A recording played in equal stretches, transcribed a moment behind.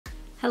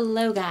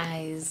Hello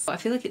guys! I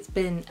feel like it's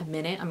been a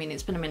minute. I mean,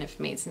 it's been a minute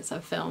for me since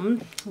I've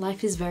filmed.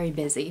 Life is very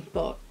busy,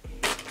 but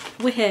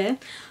we're here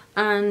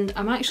and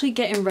I'm actually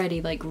getting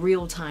ready, like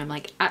real time,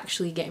 like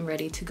actually getting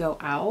ready to go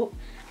out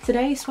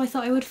today. So I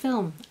thought I would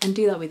film and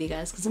do that with you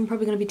guys because I'm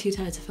probably going to be too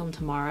tired to film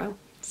tomorrow.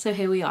 So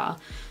here we are.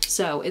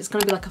 So it's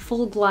going to be like a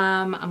full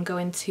glam. I'm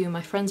going to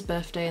my friend's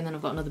birthday and then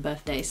I've got another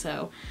birthday.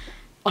 So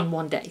on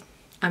one day,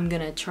 I'm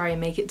going to try and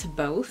make it to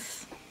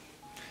both.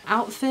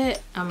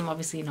 Outfit, I'm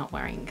obviously not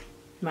wearing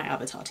my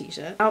avatar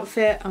t-shirt.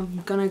 Outfit,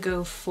 I'm gonna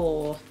go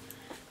for,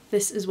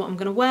 this is what I'm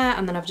gonna wear,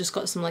 and then I've just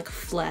got some like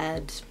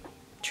flared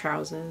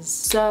trousers.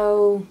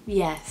 So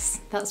yes,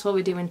 that's what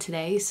we're doing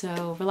today.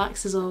 So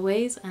relax as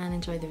always and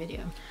enjoy the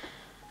video.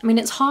 I mean,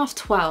 it's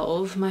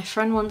 12:30. My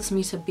friend wants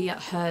me to be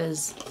at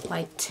hers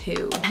by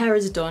 2. My hair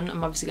is done.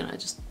 I'm obviously gonna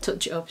just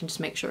touch it up and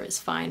just make sure it's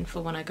fine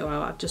for when I go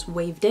out. I've just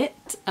waved it.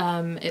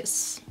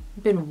 It's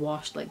been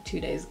washed like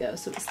 2 days ago,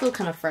 so it's still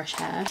kind of fresh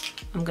hair.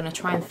 I'm gonna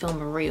try and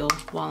film a reel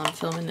while I'm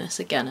filming this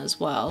again as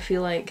well. I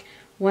feel like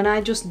when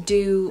I just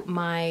do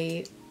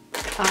my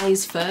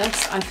eyes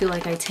first, I feel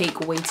like I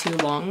take way too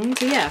long.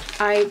 So yeah,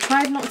 I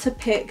tried not to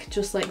pick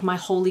just like my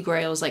holy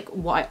grails, like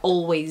what I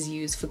always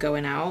use for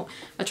going out.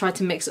 I tried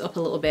to mix it up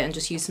a little bit and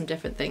just use some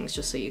different things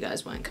just so you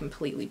guys weren't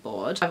completely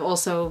bored. I've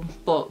also,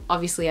 but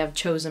obviously I've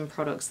chosen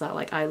products that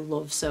like I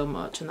love so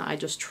much and that I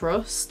just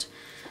trust.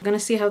 I'm gonna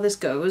see how this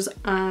goes.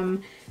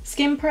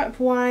 Skin prep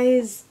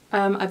wise,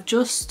 I've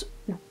just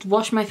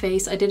washed my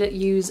face. I did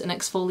use an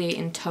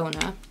exfoliating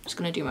toner. Just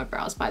gonna do my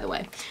brows, by the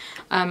way.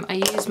 I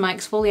used my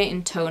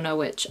exfoliating toner,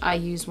 which I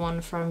use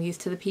one from Youth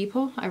to the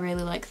People. I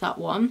really like that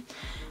one.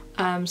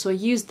 So I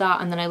used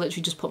that and then I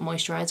literally just put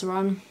moisturizer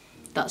on.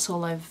 That's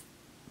all I've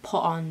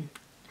put on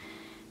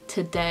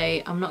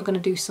today. I'm not gonna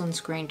do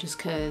sunscreen just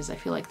because I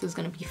feel like there's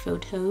gonna be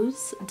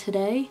photos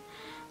today.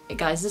 Hey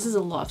guys, this is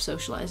a lot of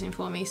socializing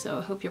for me, so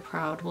I hope you're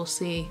proud. We'll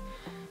see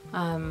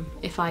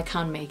if I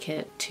can make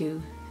it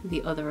to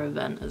the other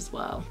event as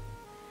well.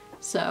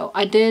 So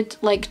I did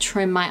like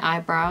trim my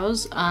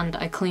eyebrows and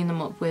I cleaned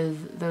them up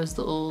with those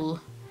little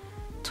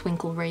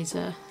twinkle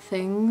razor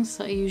things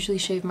that I usually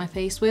shave my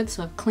face with.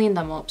 So I've cleaned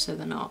them up so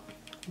they're not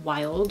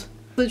wild.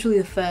 Literally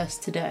the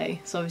first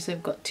today. So obviously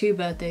I've got 2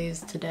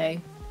 birthdays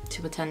today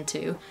to attend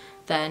to.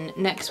 Then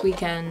next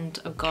weekend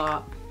I've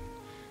got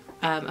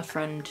a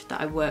friend that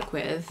I work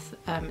with.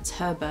 It's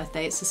her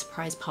birthday. It's a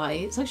surprise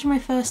party. It's actually my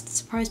first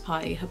surprise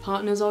party. Her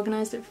partner's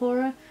organised it for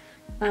her.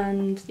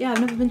 And yeah, I've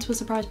never been to a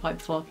surprise party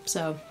before,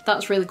 so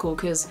that's really cool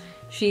because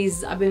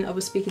I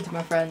was speaking to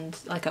my friend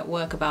like at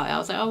work about it. I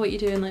was like, oh, what are you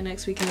doing like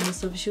next weekend and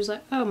stuff? And she was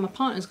like, oh, my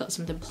partner's got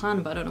something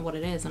planned but I don't know what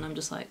it is. And I'm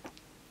just like,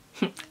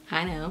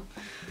 I know.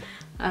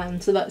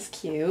 So that's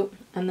cute.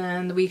 And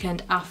then the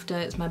weekend after,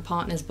 it's my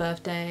partner's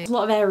birthday. There's a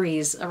lot of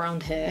Aries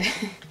around here.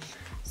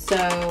 So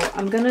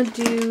I'm gonna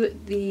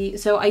do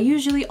so I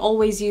usually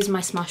always use my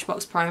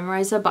Smashbox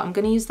primerizer, but I'm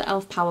gonna use the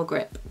e.l.f. Power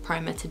Grip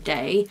primer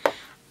today.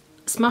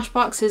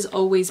 Smashbox is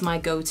always my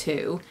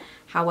go-to.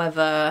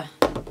 However,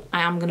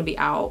 I am gonna be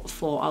out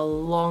for a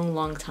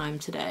long time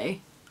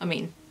today. I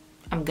mean,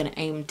 I'm gonna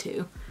aim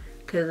to,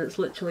 because it's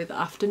literally the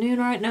afternoon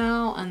right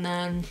now, and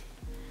then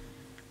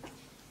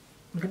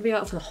I'm gonna be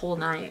out for the whole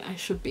night. I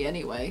should be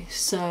anyway.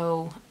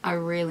 So I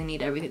really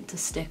need everything to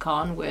stick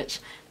on, which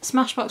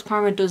Smashbox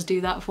primer does do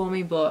that for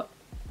me, but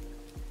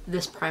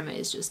this primer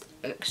is just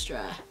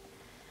extra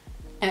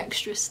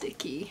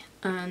sticky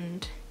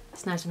and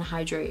it's nice and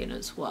hydrating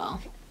as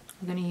well.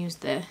 I'm gonna use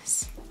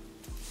this.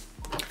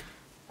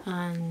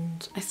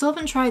 And I still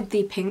haven't tried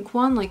the pink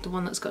one, like the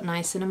one that's got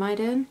niacinamide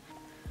in.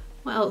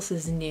 What else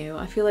is new?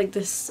 I feel like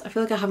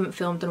I haven't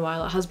filmed in a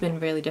while. It has been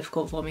really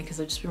difficult for me because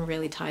I've just been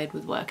really tired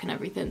with work and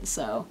everything.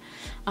 So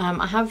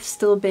I have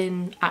still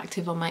been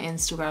active on my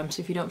Instagram.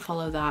 So if you don't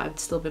follow that, I've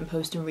still been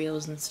posting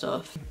reels and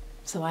stuff.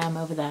 So I am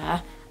over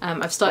there.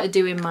 I've started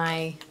doing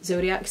my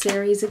Zodiac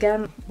series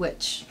again,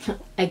 which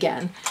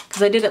again,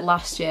 because I did it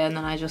last year and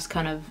then I just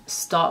kind of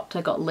stopped.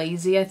 I got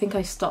lazy. I think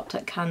I stopped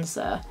at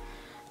Cancer.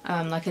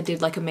 Like I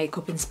did like a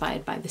makeup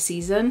inspired by the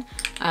season.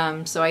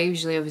 So I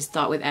usually always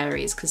start with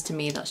Aries because to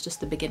me that's just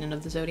the beginning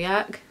of the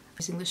Zodiac. I'm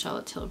using the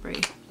Charlotte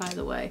Tilbury, by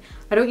the way.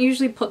 I don't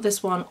usually put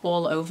this one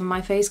all over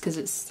my face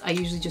because I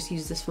usually just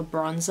use this for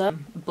bronzer,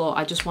 but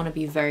I just want to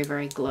be very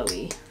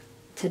glowy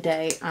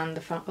today. And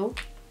oh,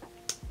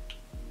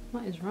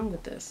 what is wrong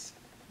with this?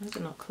 Why is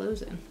it not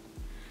closing?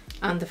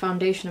 And the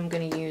foundation I'm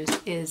going to use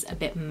is a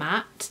bit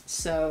matte,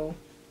 so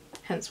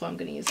hence why I'm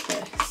going to use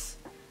this.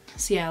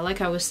 So yeah,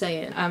 like I was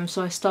saying,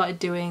 so I started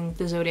doing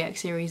the Zodiac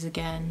series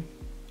again.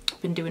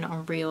 I've been doing it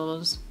on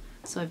Reels.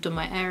 So I've done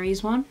my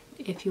Aries one,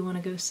 if you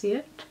want to go see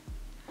it.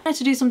 I had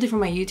to do something for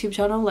my YouTube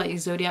channel, like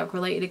Zodiac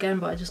related again,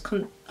 but I just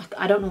couldn't,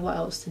 I don't know what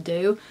else to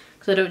do.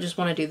 Because I don't just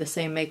want to do the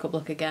same makeup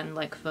look again,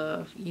 like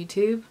for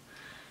YouTube.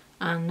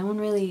 And no one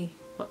really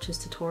watches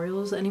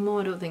tutorials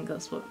anymore. I don't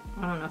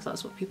know if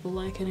that's what people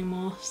like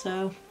anymore,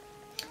 so.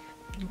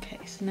 Okay,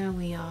 so now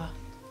we are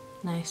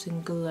nice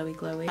and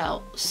glowy. What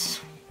else?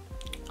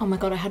 Oh my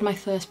god, I had my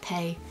first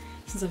pay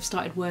since I've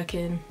started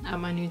working at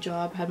my new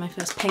job. I had my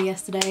first pay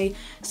yesterday.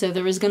 So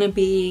there is going to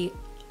be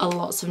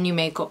lots of new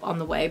makeup on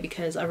the way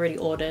because I already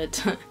ordered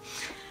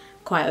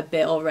quite a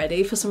bit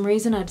already. For some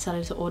reason I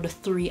decided to order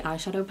 3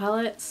 eyeshadow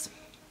palettes.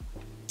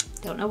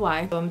 Don't know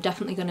why. So I'm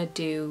definitely gonna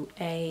do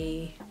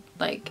a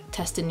like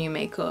testing new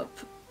makeup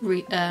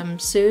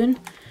soon.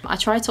 I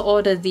tried to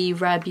order the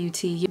Rare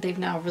Beauty, they've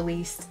now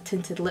released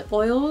tinted lip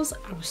oils.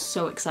 I was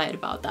so excited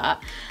about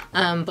that,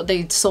 but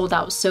they sold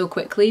out so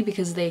quickly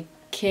because they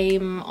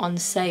came on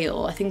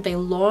sale. I think they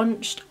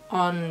launched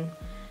on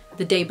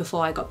the day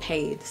before I got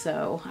paid,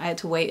 so I had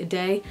to wait a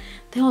day.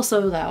 They all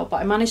sold out,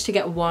 but I managed to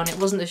get one. It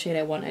wasn't the shade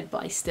I wanted,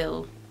 but I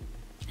still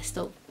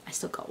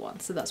got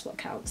one, so that's what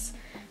counts.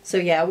 So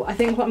yeah, I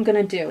think what I'm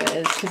gonna do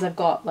is, because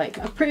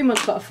I've pretty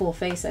much got a full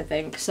face, I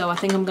think, so I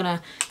think I'm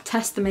gonna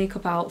test the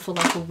makeup out for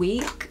like a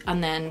week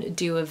and then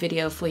do a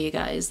video for you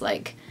guys,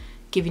 like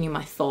giving you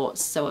my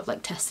thoughts. So I've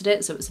like tested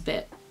it, so it's a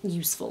bit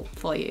useful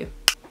for you.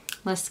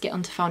 Let's get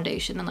onto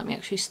foundation and let me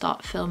actually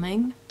start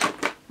filming.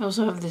 I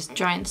also have this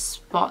giant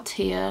spot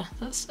here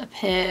that's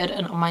appeared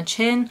and on my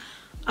chin.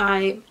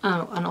 And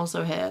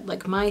also here,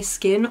 like my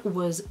skin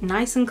was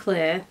nice and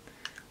clear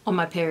on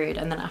my period,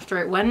 and then after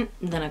it went,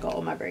 then I got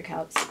all my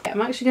breakouts.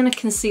 I'm actually going to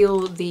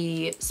conceal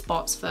the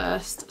spots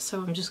first,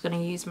 so I'm just going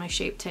to use my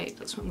Shape Tape.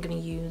 That's what I'm going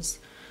to use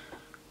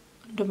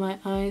under my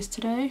eyes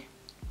today.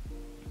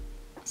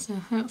 So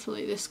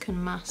hopefully this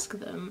can mask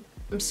them.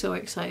 I'm so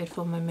excited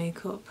for my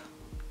makeup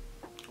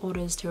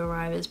orders to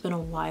arrive. It's been a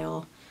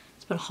while.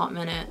 It's been a hot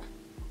minute.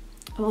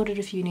 I've ordered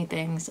a few new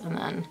things and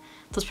then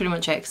that's pretty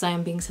much it, because I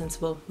am being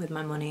sensible with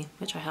my money,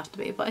 which I have to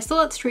be, but I still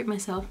like to treat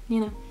myself, you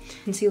know.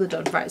 Concealer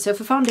done. Right, so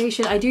for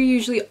foundation, I do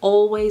usually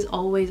always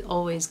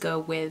go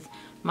with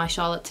my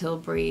Charlotte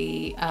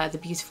Tilbury The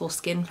Beautiful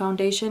Skin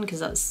foundation, because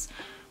that's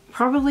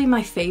probably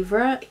my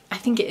favourite. I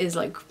think it is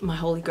like my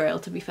holy grail,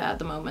 to be fair, at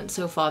the moment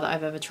so far that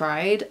I've ever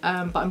tried.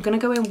 But I'm gonna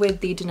go in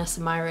with the Danessa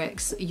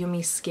Myricks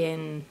Yummy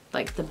Skin,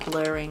 like the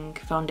blurring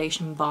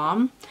foundation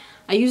balm.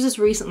 I used this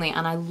recently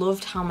and I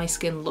loved how my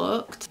skin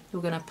looked. We're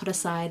gonna put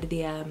aside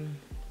the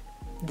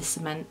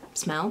cement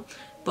smell,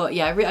 but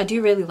yeah, I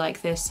do really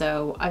like this.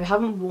 So I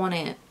haven't worn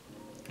it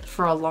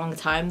for a long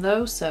time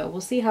though, so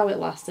we'll see how it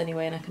lasts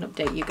anyway, and I can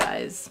update you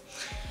guys.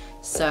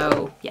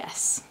 So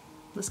yes,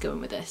 let's go in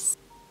with this.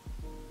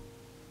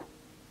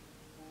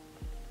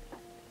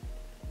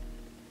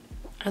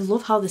 I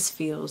love how this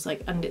feels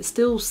like, and it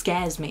still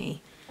scares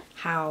me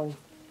how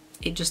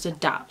it just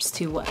adapts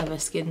to whatever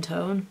skin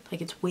tone. Like,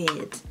 it's weird.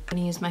 I'm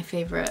gonna use my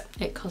favorite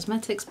IT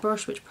Cosmetics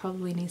brush, which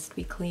probably needs to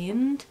be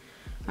cleaned.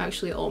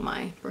 Actually, all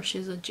my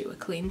brushes are due a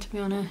clean, to be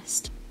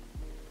honest.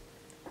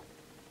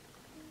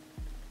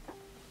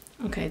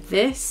 Okay,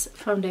 this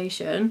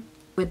foundation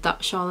with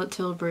that Charlotte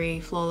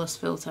Tilbury Flawless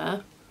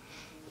Filter,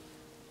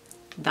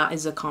 that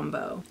is a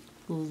combo.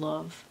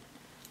 Love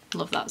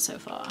that so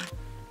far.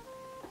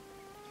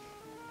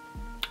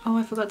 Oh,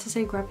 I forgot to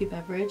say grab your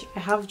beverage. I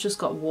have just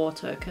got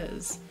water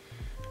because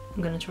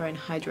I'm gonna try and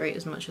hydrate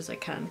as much as I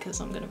can, because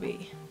I'm gonna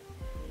be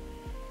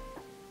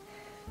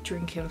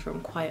drinking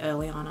from quite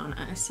early on, aren't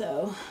I?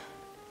 So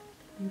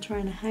I'm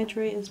trying to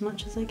hydrate as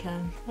much as I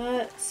can.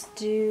 Let's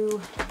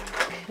do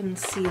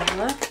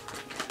concealer,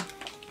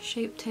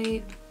 Shape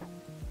Tape.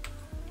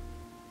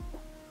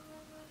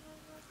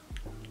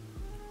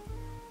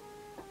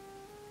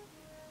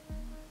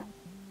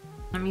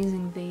 I'm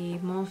using the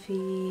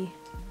Morphe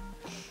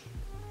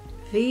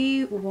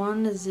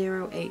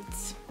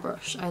V108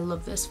 brush. I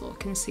love this for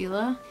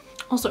concealer.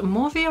 Also,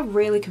 Morphe are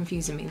really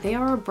confusing me. They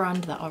are a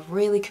brand that are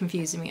really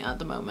confusing me at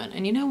the moment.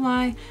 And you know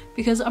why?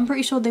 Because I'm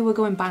pretty sure they were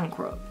going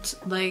bankrupt.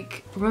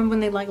 Like, remember when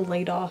they like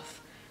laid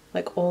off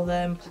like all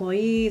their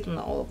employees?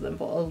 Not all of them,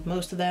 but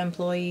most of their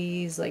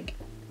employees, like,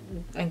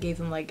 and gave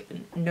them like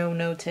no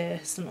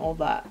notice and all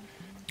that.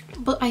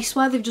 But I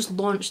swear they've just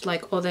launched,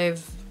 like, or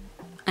they've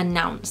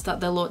announced that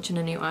they're launching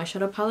a new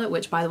eyeshadow palette,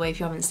 which, by the way, if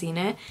you haven't seen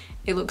it,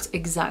 it looks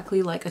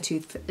exactly like a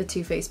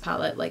Too Faced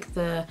palette. Like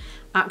the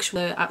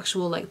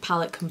actual like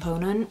palette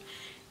component,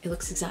 it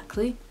looks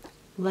exactly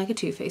like a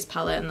Too Faced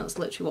palette, and that's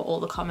literally what all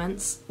the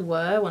comments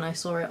were when I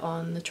saw it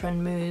on the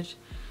Trend Mood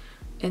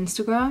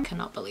Instagram.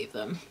 Cannot believe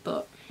them.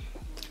 But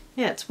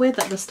yeah, it's weird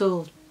that they're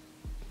still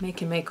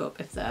making makeup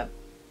if they're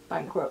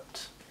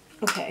bankrupt.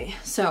 Okay,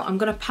 so I'm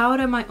gonna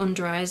powder my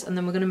under eyes and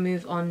then we're gonna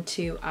move on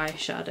to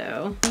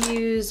eyeshadow. I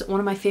use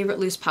one of my favorite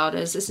loose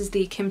powders. This is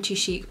the Kimchi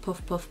Chic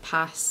Puff Puff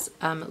Pass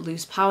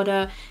loose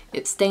powder.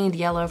 It's stained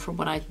yellow from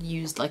when I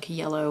used like a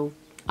yellow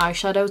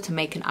eyeshadow to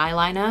make an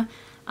eyeliner,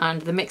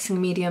 and the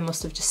mixing media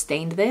must have just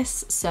stained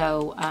this.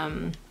 So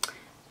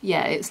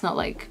yeah, it's not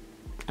like,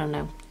 I don't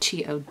know,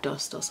 Cheeto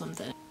dust or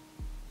something.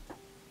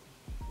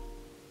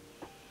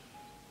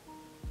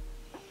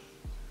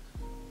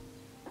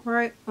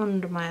 Right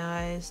under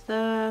my eyes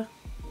there,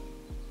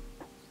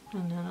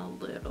 and then a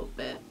little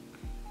bit.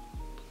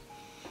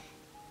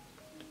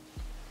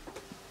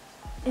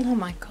 Oh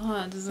my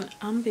god, there's an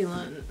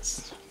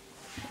ambulance.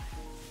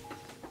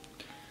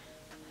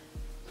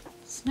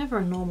 It's never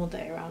a normal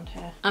day around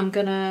here. I'm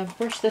gonna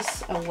brush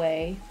this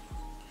away.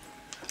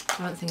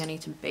 I don't think I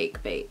need to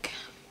bake.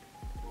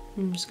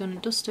 I'm just gonna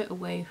dust it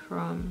away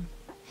from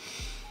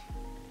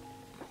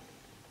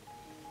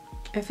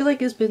I feel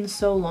like it's been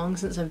so long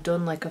since I've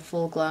done like a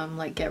full glam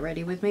like get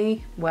ready with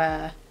me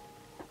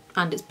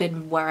and it's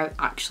been where I'm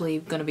actually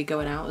going to be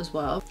going out as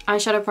well.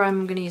 Eyeshadow primer,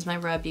 I'm going to use my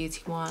Rare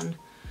Beauty one.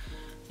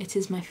 It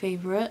is my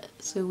favourite,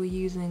 so we're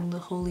using the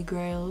Holy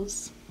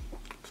Grails.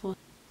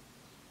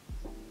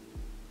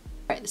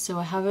 Right, so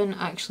I haven't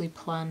actually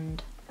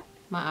planned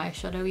my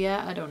eyeshadow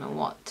yet. I don't know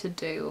what to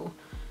do.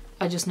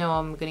 I just know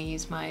I'm going to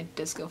use my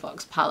Disco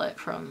Fox palette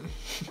from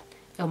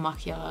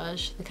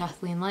Ilmakiage, the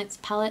Kathleen Lights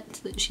palette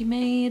that she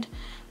made.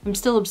 I'm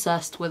still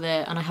obsessed with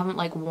it and I haven't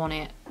like worn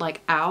it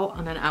like out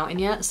and then outing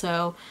yet,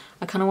 so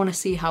I kind of want to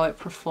see how it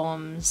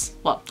performs.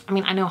 Well, I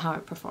mean, I know how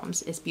it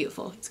performs. It's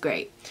beautiful, it's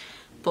great,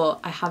 but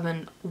I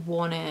haven't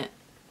worn it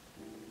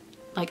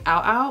like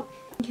out.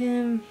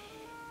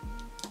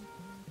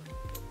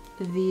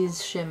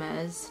 These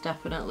shimmers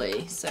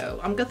definitely, so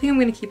I think I'm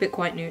going to keep it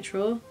quite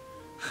neutral.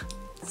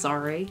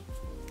 Sorry.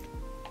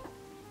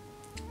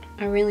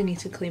 I really need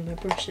to clean my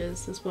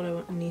brushes. That's what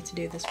I need to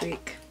do this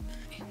week.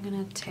 I'm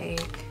gonna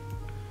take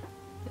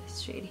this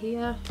shade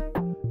here.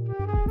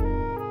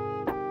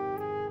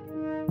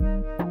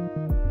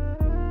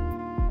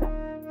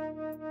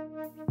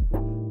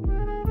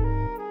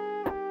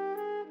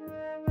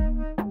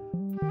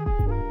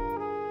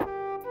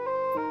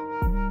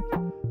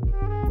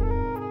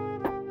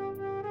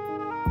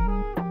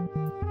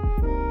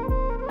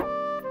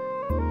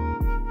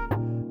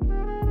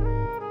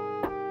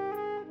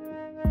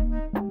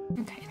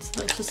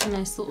 Just a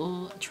nice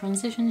little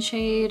transition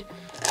shade.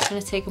 I'm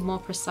gonna take a more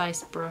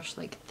precise brush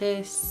like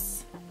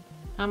this.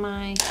 Am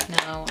I?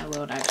 No, I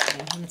won't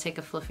actually. I'm gonna take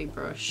a fluffy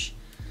brush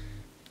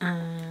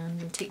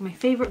and take my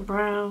favorite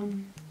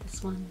brown,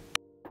 this one.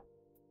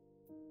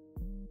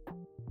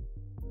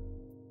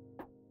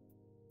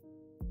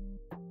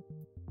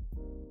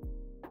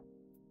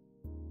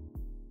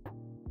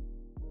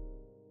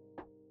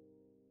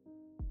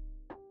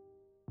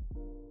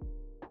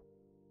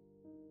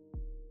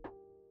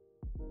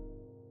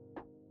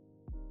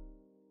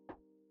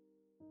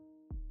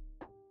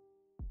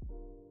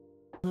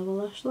 Another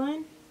lash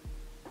line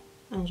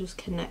and just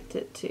connect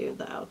it to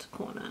the outer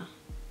corner.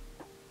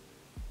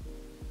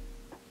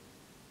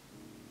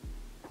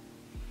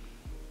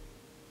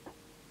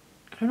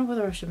 I don't know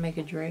whether I should make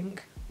a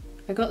drink.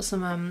 I got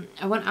some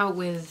I went out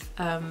with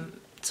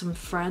some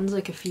friends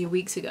like a few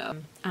weeks ago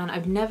and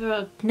I've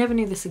never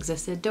knew this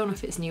existed. Don't know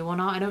if it's new or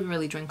not. I don't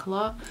really drink a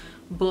lot,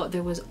 but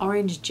there was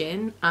orange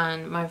gin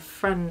and my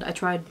friend, I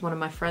tried one of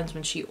my friends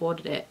when she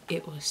ordered it.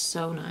 It was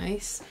so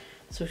nice.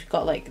 So she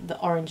got like the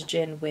orange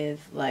gin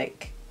with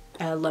like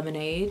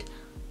lemonade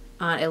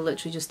and it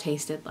literally just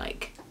tasted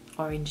like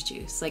orange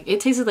juice. Like it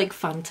tasted like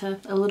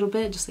Fanta a little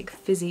bit, just like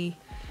fizzy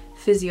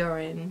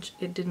orange.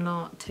 It did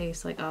not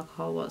taste like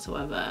alcohol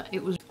whatsoever.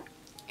 It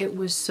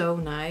was so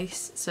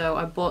nice. So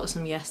I bought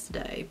some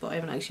yesterday, but I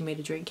haven't actually made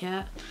a drink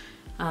yet.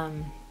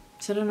 So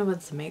I don't know whether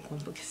to make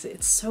one because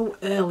it's so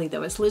early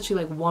though. It's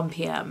literally like 1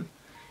 p.m.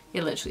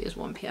 It literally is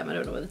 1 p.m. I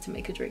don't know whether to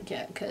make a drink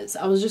yet because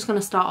I was just going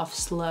to start off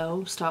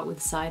slow, start with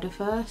cider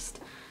first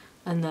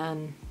and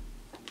then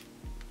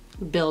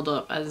build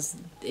up as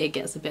it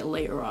gets a bit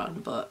later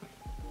on, but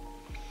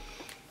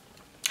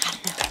I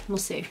don't know, we'll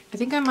see. I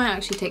think I might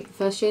actually take the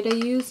first shade I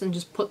used and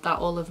just put that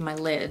all over my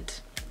lid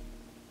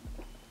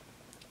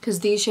because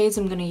these shades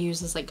I'm going to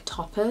use as like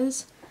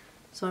toppers,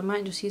 so I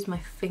might just use my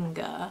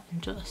finger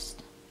and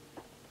just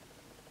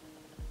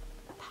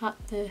pat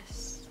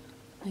this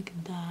like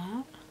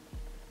that.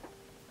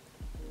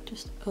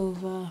 Just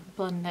over,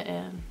 blend it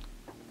in.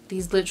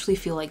 These literally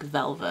feel like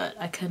velvet.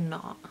 I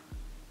cannot.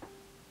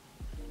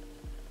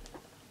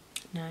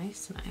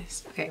 Nice,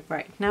 nice. Okay,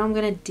 right. Now I'm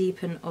gonna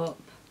deepen up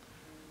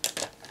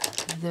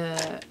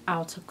the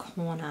outer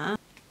corner. I'm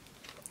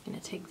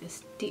gonna take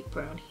this deep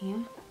brown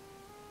here.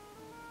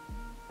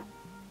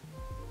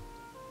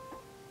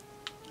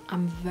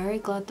 I'm very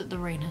glad that the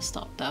rain has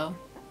stopped though.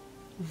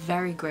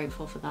 Very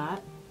grateful for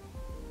that.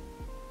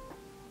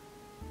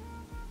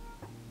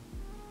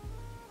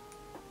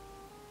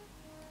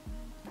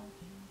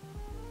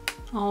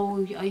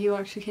 Oh, are you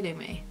actually kidding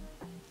me?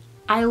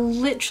 I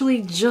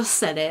literally just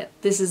said it.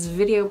 This is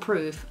video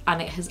proof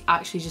and it has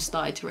actually just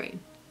started to rain.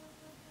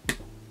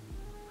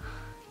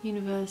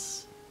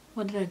 Universe,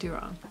 what did I do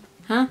wrong?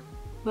 Huh?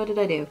 What did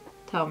I do?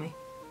 Tell me.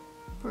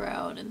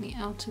 Brown in the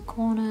outer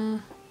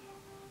corner.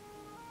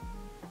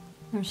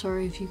 I'm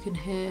sorry if you can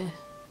hear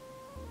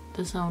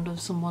the sound of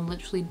someone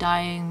literally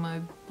dying. My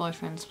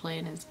boyfriend's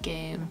playing his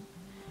game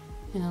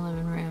in the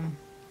living room.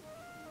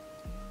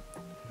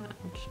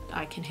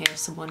 I can hear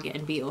someone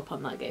getting beat up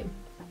on that game.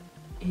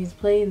 He's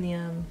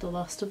playing the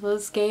Last of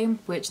Us game,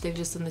 which they've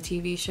just done the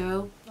TV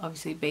show,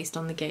 obviously based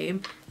on the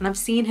game. And I've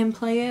seen him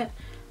play it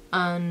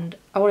and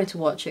I wanted to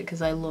watch it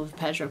because I love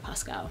Pedro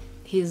Pascal.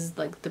 He's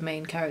like the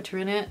main character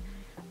in it.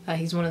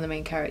 He's one of the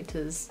main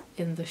characters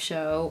in the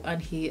show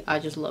and I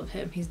just love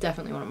him. He's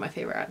definitely one of my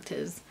favourite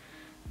actors.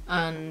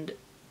 And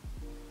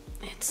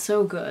it's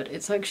so good.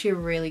 It's actually a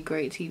really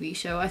great TV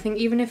show. I think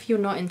even if you're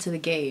not into the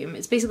game,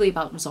 it's basically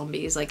about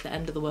zombies, like the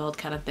end of the world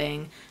kind of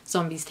thing.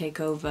 Zombies take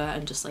over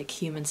and just like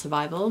human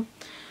survival.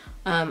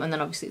 And then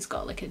obviously it's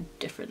got like a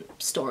different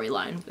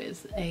storyline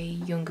with a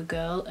younger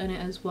girl in it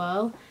as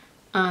well,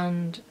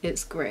 and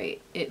it's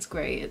great. It's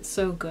great. It's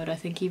so good. I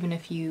think even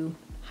if you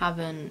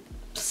haven't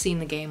seen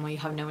the game or you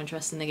have no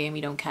interest in the game,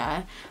 you don't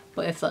care,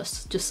 but if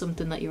that's just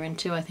something that you're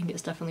into, I think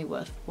it's definitely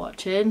worth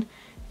watching.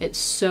 It's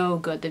so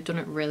good. They've done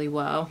it really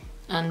well,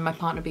 and my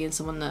partner being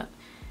someone that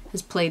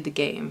has played the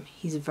game,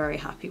 he's very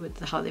happy with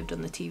how they've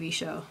done the TV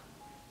show,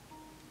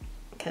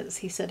 because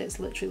he said it's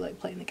literally like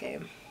playing the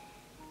game.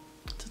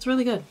 So it's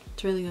really good.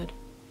 It's really good.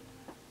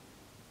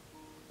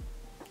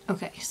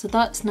 Okay, so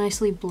that's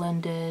nicely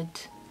blended.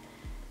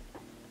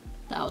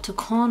 The outer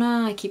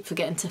corner, I keep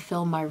forgetting to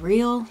film my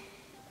reel.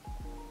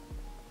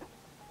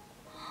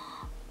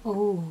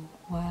 Oh,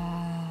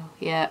 wow.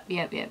 Yep.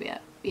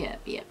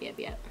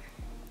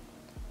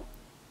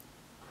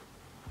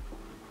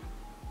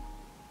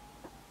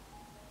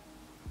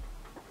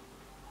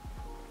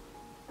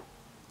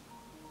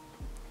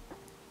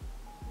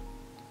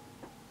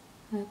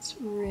 That's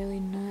really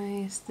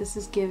nice. This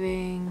is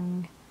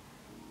giving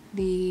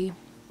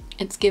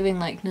it's giving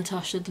like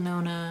Natasha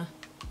Denona,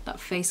 that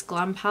Face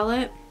Glam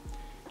palette.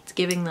 It's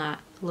giving that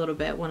a little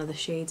bit, one of the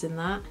shades in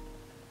that.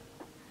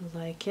 I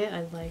like it,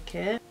 I like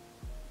it.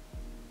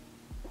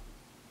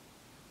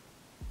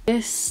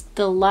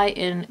 The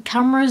lighting,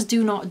 cameras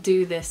do not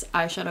do this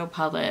eyeshadow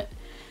palette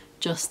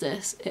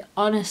justice. It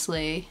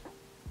honestly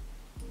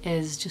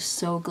is just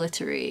so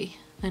glittery.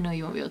 I know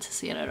you won't be able to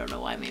see it, I don't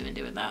know why I'm even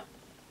doing that.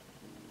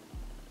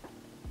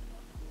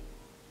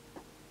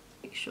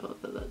 Make sure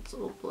that that's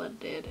all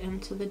blended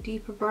into the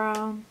deeper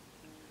brown.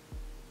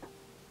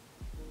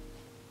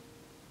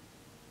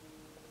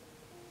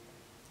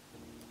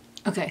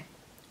 Okay,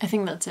 I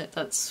think that's it.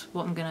 That's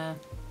what I'm gonna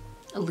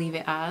leave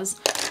it as.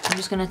 I'm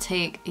just gonna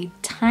take a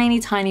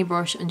tiny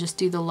brush and just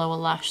do the lower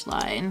lash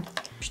line.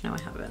 No,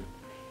 I haven't.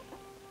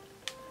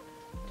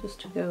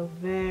 Just to go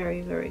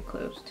very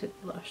close to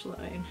the lash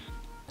line.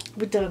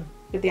 We're done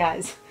with the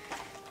eyes,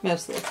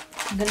 mostly.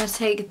 I'm gonna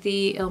take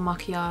the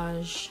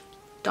Ilmakiage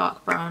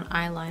dark brown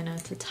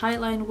eyeliner to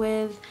tightline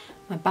with.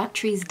 My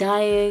battery's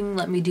dying.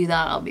 Let me do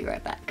that. I'll be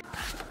right back.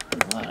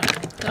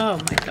 Oh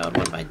my god,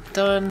 what have I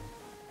done?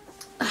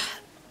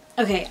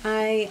 Okay,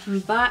 I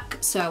am back.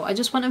 So I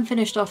just went and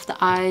finished off the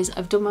eyes.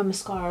 I've done my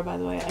mascara, by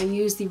the way. I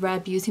used the Rare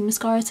Beauty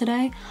mascara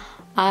today.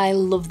 I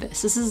love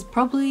this. This is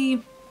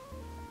probably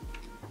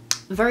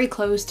very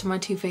close to my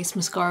Too Faced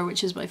mascara,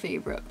 which is my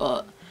favourite,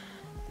 but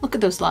look at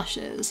those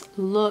lashes.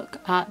 Look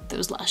at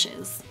those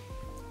lashes.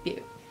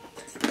 Beautiful.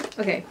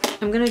 Okay,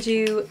 I'm gonna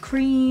do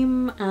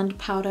cream and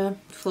powder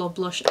for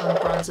blush and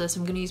bronzer.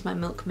 So I'm gonna use my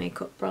Milk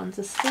Makeup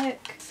bronzer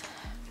stick.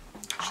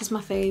 She's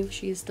my fave.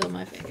 She is still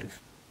my fave.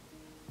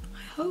 I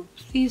hope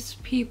these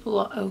people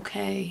are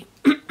okay,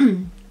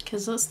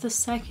 because that's the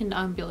second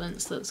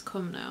ambulance that's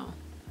come now.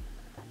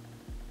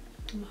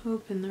 I'm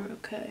hoping they're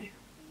okay.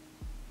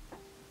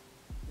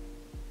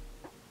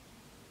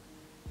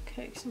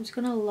 Okay, so I'm just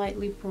gonna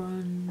lightly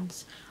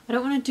bronze. I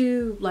don't want to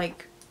do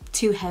like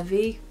too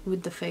heavy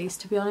with the face,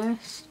 to be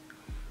honest,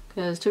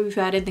 because to be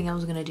fair, I didn't think I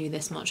was gonna do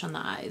this much on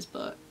the eyes,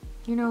 but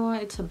you know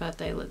what, it's her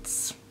birthday, we'll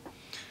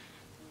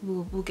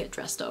get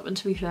dressed up. And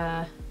to be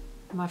fair,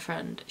 my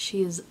friend,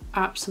 she is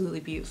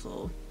absolutely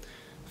beautiful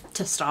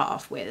to start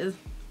off with,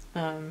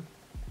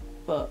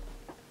 but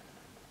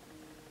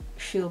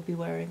she'll be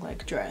wearing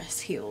like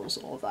dress, heels,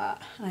 all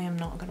that. I am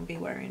not gonna be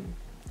wearing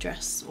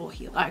dress or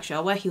heel. Actually,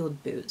 I'll wear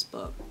heeled boots,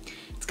 but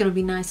it's gonna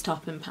be nice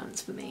top and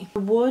pants for me. I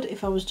would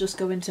if I was just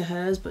going to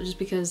hers, but just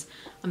because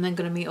I'm then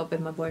gonna meet up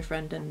with my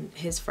boyfriend and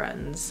his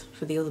friends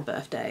for the other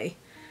birthday,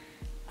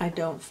 I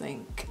don't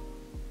think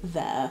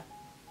their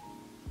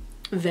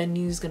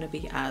venue's gonna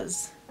be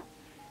as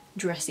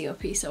dressy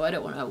uppy, so I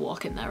don't want to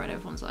walk in there and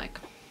everyone's like,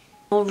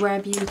 more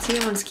Rare Beauty.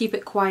 I want to keep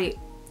it quite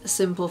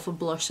simple for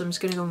blush, so I'm just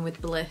gonna go in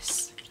with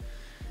Bliss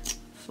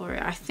for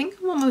it. I think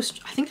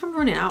I'm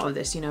running out of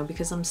this, you know,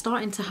 because I'm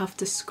starting to have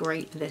to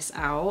scrape this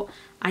out.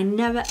 I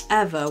never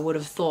ever would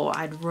have thought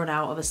I'd run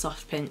out of a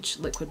soft pinch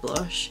liquid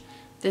blush.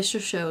 This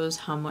just shows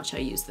how much I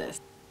use this.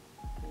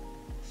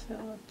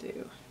 So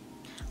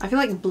I feel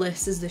like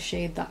Bliss is the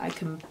shade that I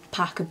can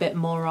pack a bit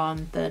more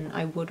on than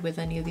I would with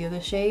any of the other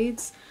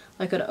shades.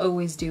 Like I'd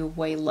always do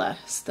way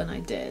less than I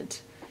did,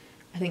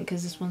 I think,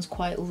 because this one's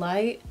quite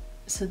light,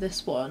 so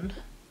this one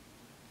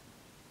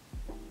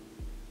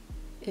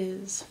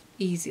is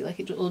easy, like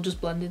it will just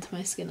blend into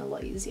my skin a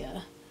lot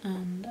easier.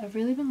 And I've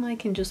really been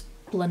liking just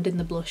blending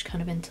the blush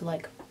kind of into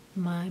like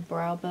my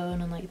brow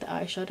bone and like the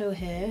eyeshadow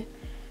here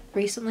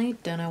recently,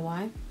 don't know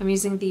why. I'm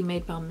using the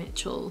Made by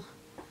Mitchell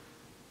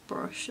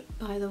brush,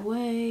 by the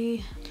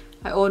way.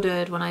 I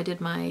ordered, when I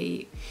did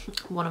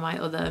one of my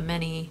other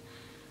many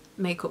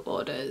makeup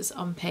orders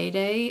on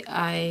payday,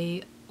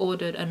 I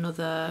ordered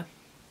another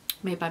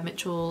Made by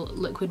Mitchell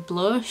liquid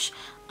blush,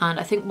 and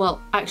I think,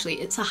 well,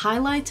 actually it's a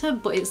highlighter,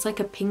 but it's like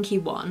a pinky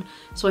one,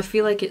 so I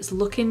feel like it's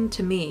looking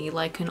to me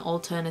like an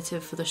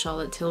alternative for the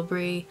Charlotte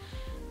Tilbury,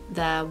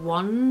 their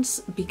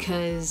ones,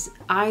 because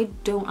I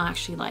don't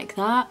actually like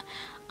that,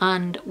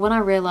 And when I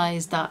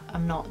realised that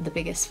I'm not the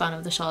biggest fan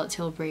of the Charlotte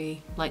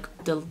Tilbury, like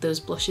those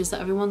blushes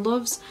that everyone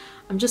loves,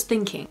 I'm just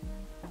thinking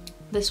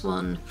this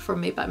one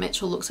from Made by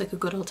Mitchell looks like a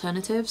good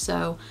alternative,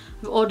 so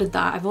I've ordered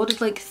that. I've ordered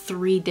like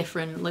 3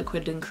 different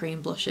liquid and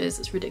cream blushes.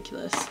 It's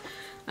ridiculous.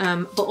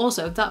 But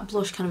also that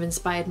blush kind of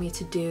inspired me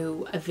to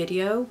do a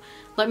video.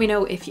 Let me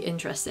know if you're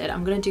interested.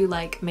 I'm gonna do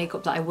like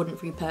makeup that I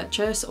wouldn't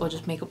repurchase, or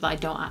just makeup that I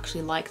don't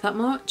actually like that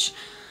much.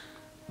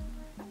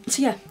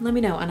 So yeah, let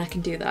me know and I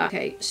can do that.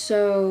 Okay,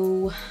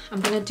 so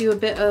I'm gonna do a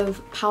bit of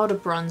powder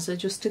bronzer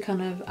just to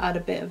kind of add a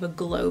bit of a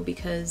glow,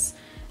 because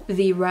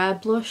the Rare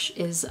blush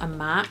is a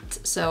matte.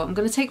 So I'm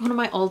gonna take one of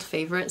my old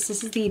favorites.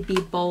 This is the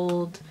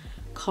BBold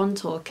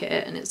contour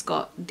kit, and it's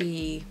got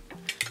a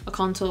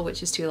contour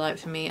which is too light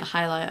for me, a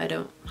highlight I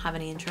don't have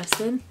any interest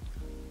in,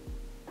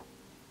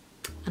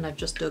 and I've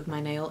just dug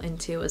my nail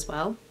into as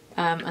well.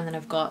 And then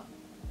I've got,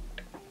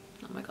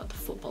 oh my god, the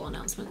football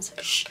announcements.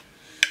 Shh.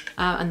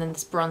 And then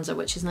this bronzer,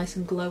 which is nice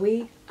and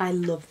glowy. I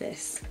love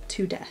this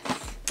to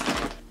death.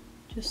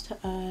 Just to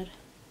add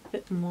a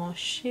bit more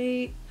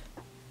shape.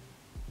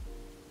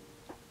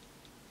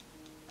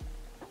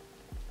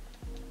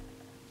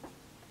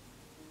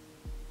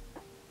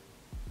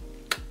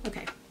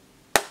 Okay,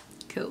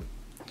 cool.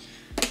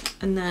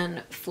 And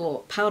then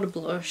for powder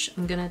blush,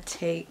 I'm gonna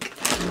take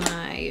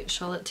my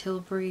Charlotte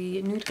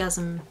Tilbury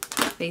Nudegasm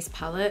face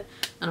palette,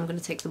 and I'm gonna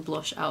take the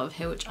blush out of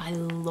here, which I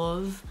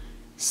love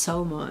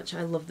so much.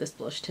 I love this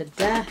blush to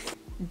death.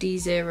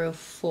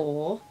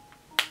 D04,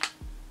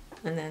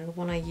 and then the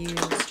one I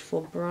used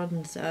for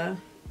bronzer,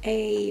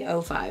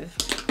 A05.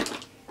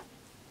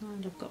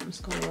 And I've got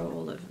mascara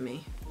all over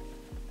me.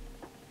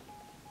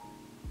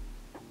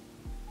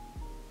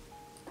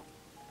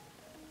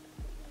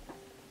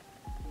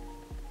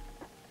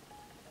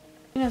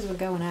 As we're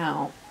going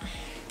out,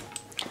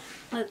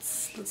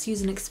 let's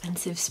use an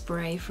expensive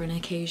spray for an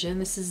occasion.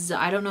 This is,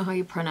 I don't know how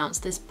you pronounce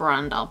this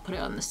brand, I'll put it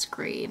on the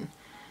screen.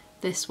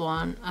 This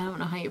one, I don't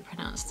know how you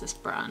pronounce this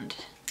brand.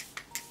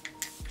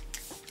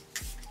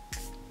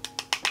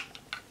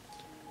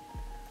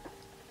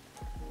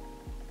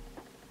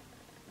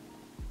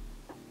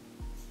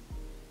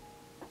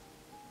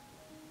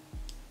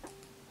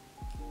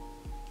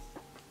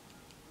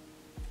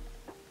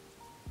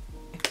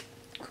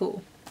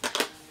 Cool.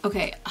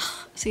 Okay,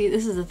 see,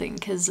 this is the thing,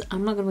 because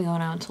I'm not going to be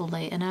going out until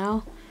later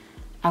now.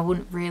 I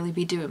wouldn't really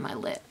be doing my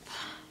lip.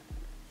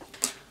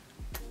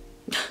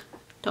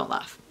 Don't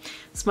laugh.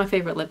 It's my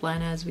favourite lip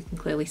liner, as we can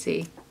clearly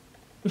see.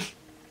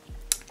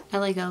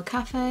 LA Girl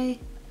Cafe.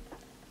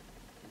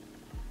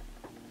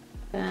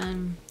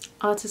 Then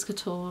Artist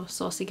Couture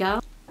Saucy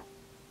Gal.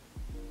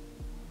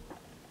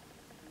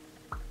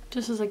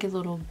 Just as like a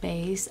little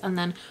base, and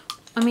then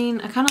I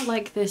mean, I kind of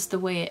like this the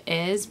way it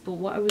is, but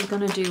what I was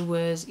gonna do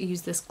was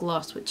use this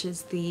gloss, which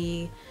is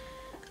the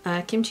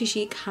Kimchi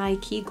Chic High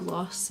Key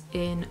Gloss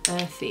in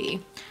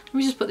Earthy. Let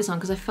me just put this on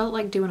because I felt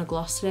like doing a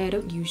gloss today. I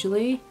don't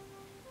usually.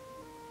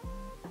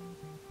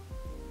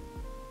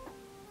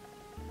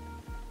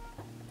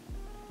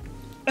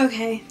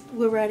 Okay,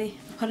 we're ready.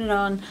 Put it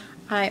on.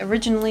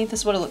 This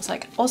is what it looks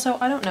like. Also,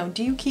 I don't know,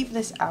 do you keep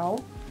this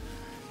out?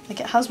 Like,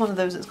 it has one of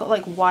those, it's got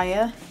like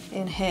wire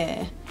in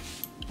here,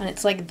 and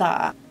it's like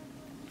that.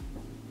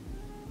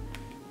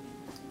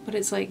 But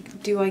it's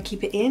like, do I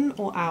keep it in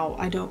or out?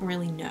 I don't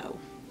really know.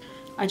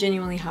 I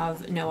genuinely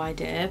have no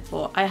idea,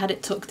 but I had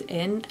it tucked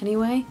in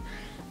anyway.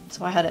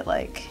 So I had it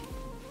like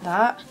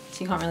that,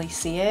 so you can't really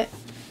see it.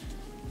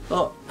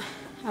 But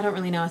I don't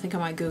really know, I think I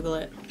might Google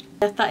it.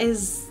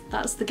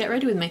 That's the get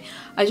ready with me.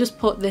 I just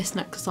put this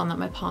necklace on that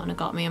my partner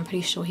got me. I'm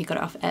pretty sure he got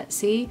it off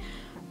Etsy,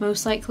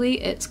 most likely.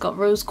 It's got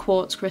rose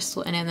quartz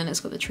crystal in it, and then it's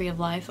got the Tree of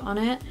Life on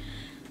it.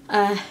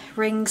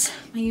 Rings,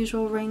 my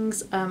usual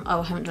rings. Oh,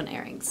 I haven't done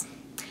earrings.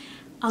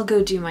 I'll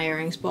go do my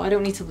earrings, but I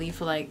don't need to leave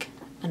for like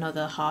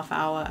another half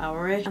hour,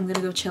 hour-ish. I'm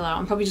gonna go chill out.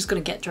 I'm probably just gonna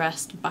get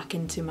dressed back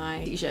into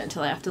my t-shirt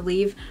until I have to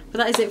leave. But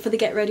that is it for the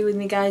get ready with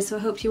me, guys. So I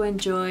hope you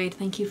enjoyed.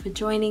 Thank you for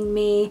joining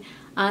me,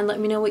 and let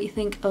me know what you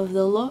think of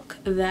the look,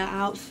 the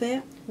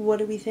outfit. What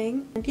do we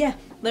think? And yeah,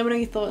 let me know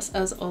your thoughts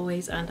as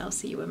always, and I'll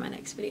see you in my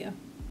next video.